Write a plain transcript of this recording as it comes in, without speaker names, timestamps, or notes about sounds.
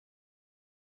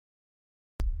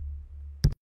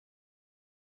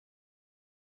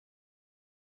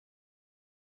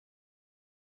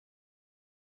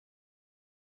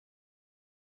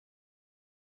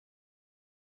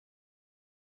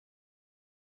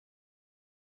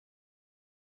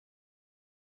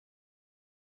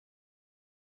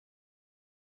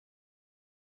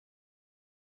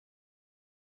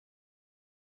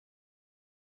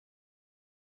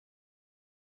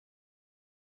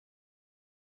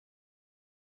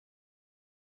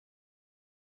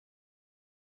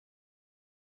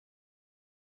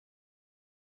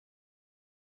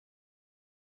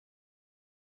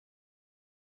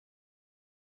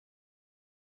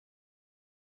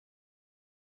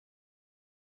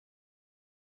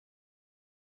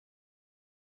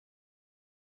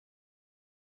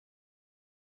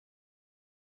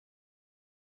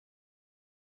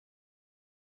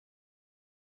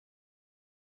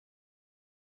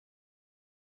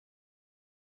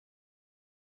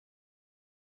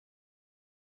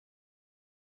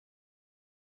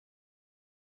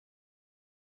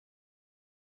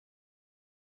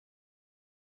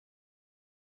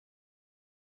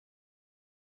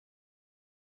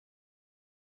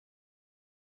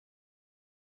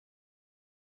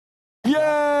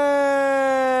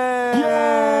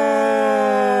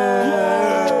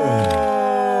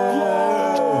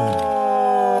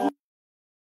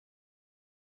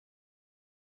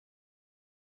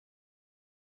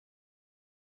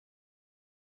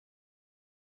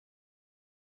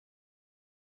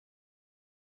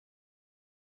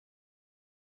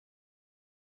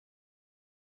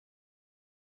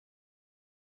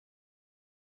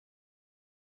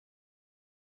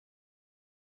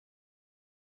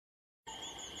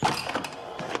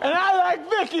And I like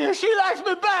Vicky, and she likes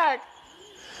me back.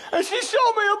 And she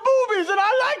showed me her boobies, and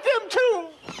I like them too.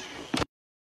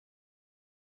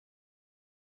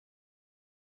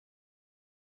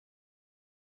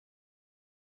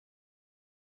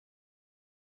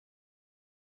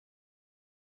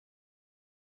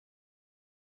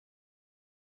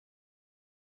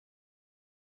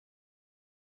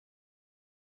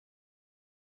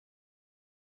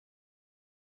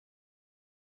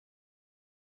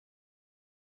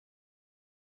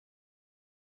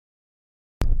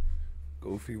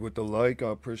 Goofy with the like.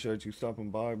 I appreciate you stopping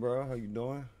by, bro. How you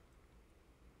doing?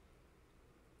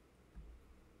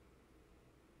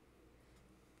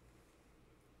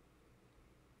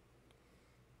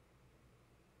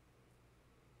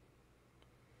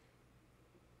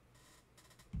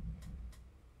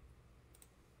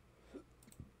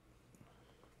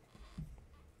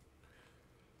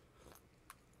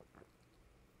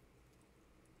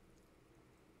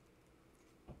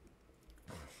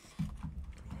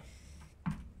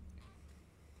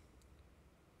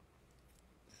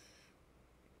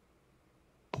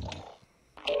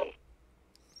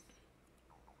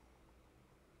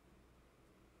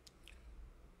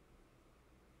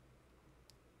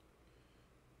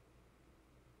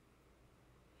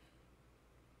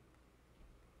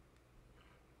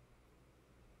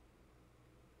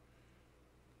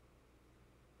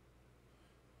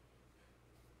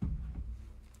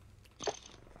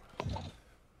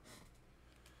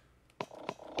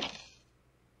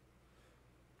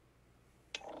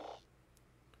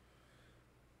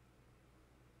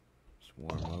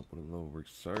 Warm up with a little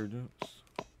resurgence.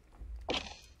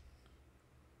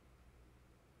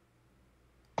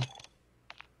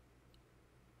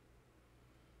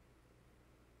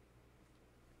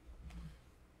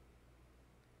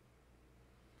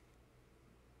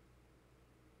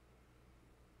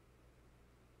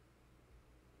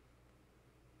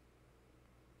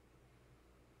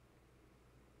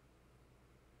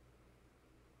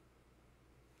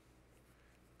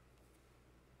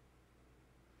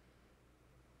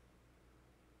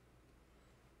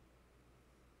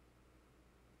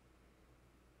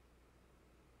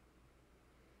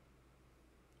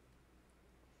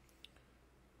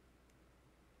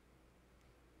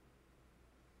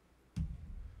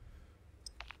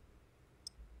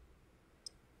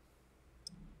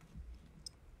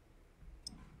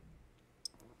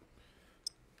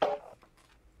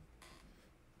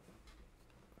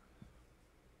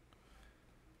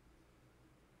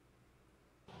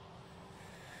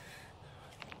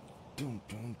 Dun,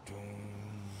 dun, dun.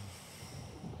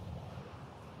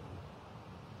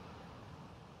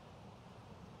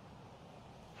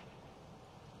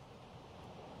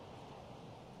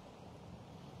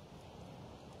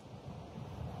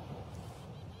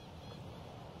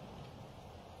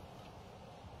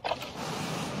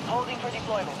 Holding for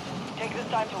deployment. Take this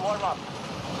time to warm up.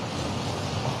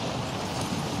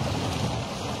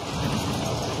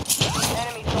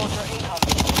 Enemy soldier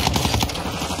incoming.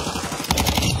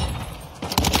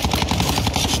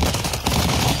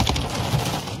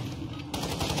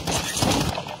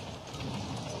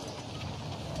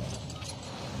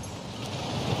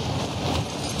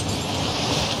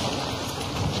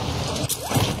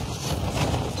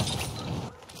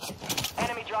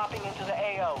 Enemy dropping into the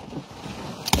AO.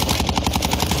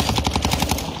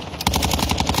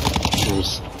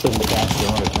 There's in the back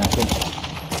door, attacking.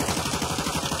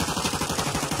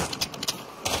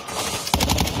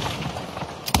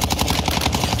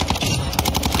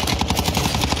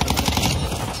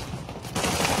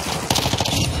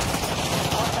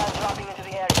 Hostiles dropping into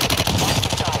the area. Watch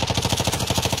the side.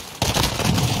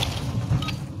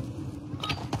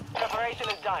 Preparation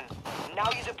is done. Now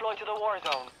you deploy to the war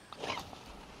zone.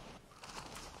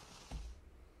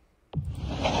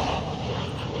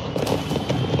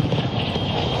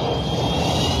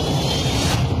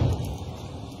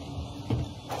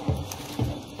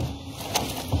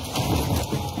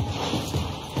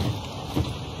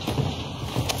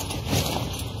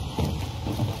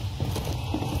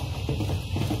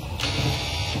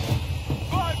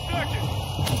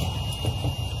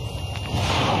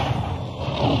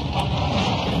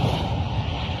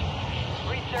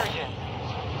 Resurgence.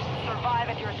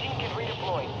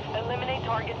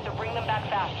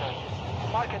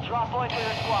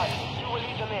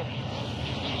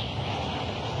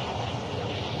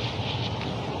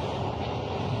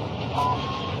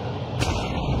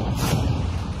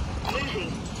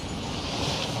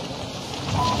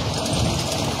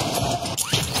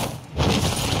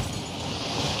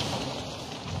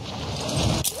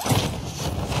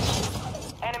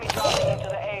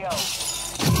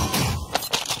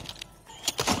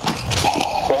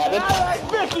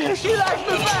 she likes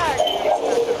me back.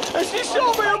 And she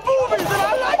showed me her boobies, and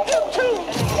I like them too.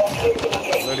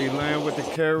 Letty Land with the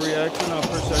care reaction. I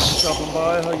appreciate you stopping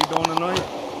by. How you doing tonight?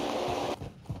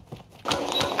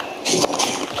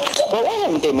 Well, why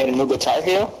haven't they made a new Guitar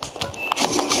Hero?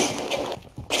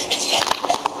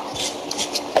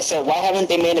 I said, why haven't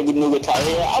they made a new Guitar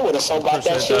Hero? I would have so bought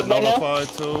that shit by now.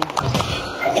 Too.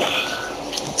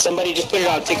 Somebody just put it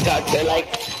on TikTok. They're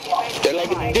like,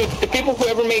 dude, the people who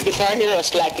ever made Guitar Hero are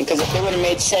slacking, because if they would have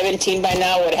made 17 by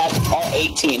now, would have all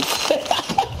 18.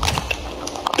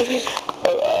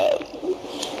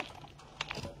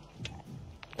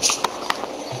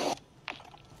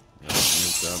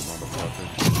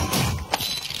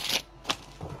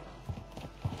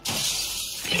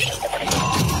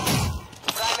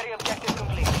 Primary objective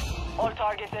complete. All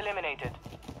targets eliminated.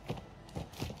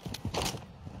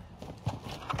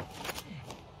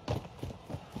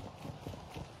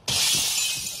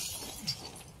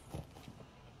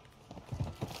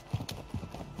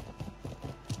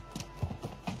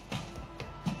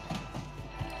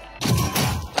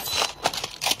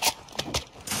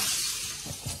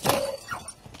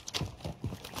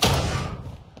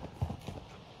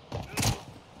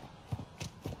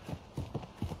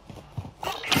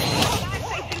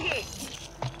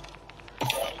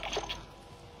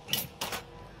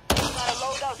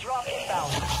 Drop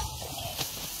inbound.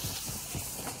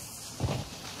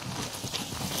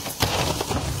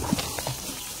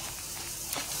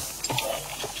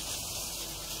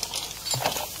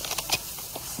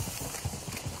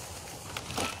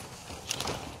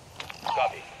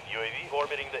 Copy. UAV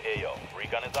orbiting the AO.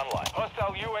 Recon is online.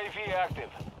 Hostile UAV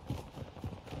active.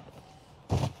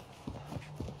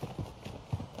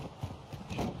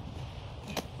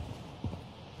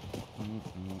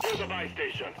 To the buy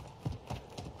station.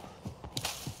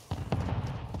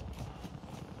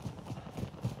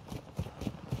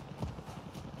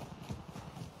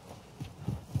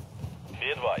 Be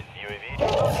advised, UAV.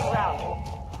 Closing round.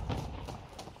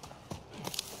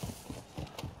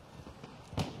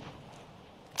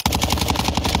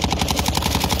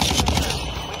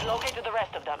 We've located the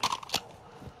rest of them.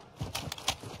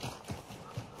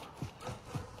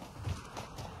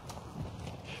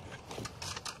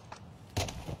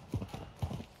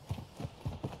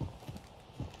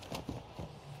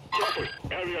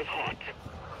 Area's hot.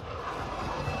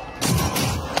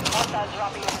 Hostiles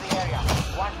dropping into the area.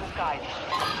 Watch the skies.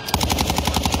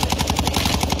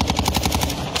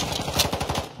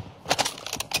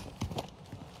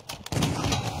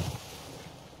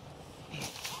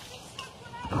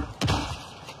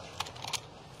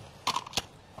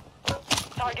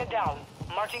 Target down.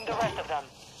 Marching the rest of them.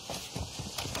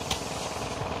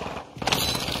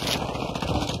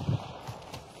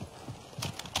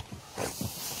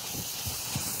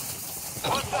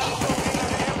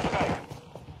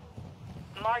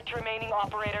 Marked remaining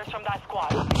operators from that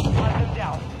squad. Hunt them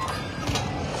down.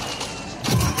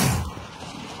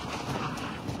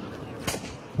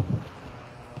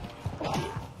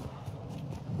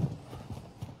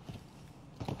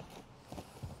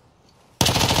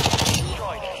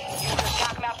 Destroyed. Use your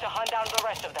attack map to hunt down the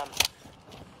rest of them.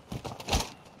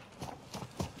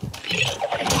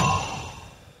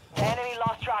 The enemy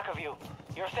lost track of you.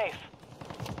 You're safe.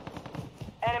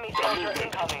 Enemy soldier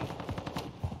incoming.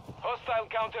 Hostile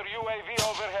counter UAV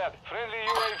overhead. Friendly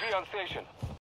UAV on station.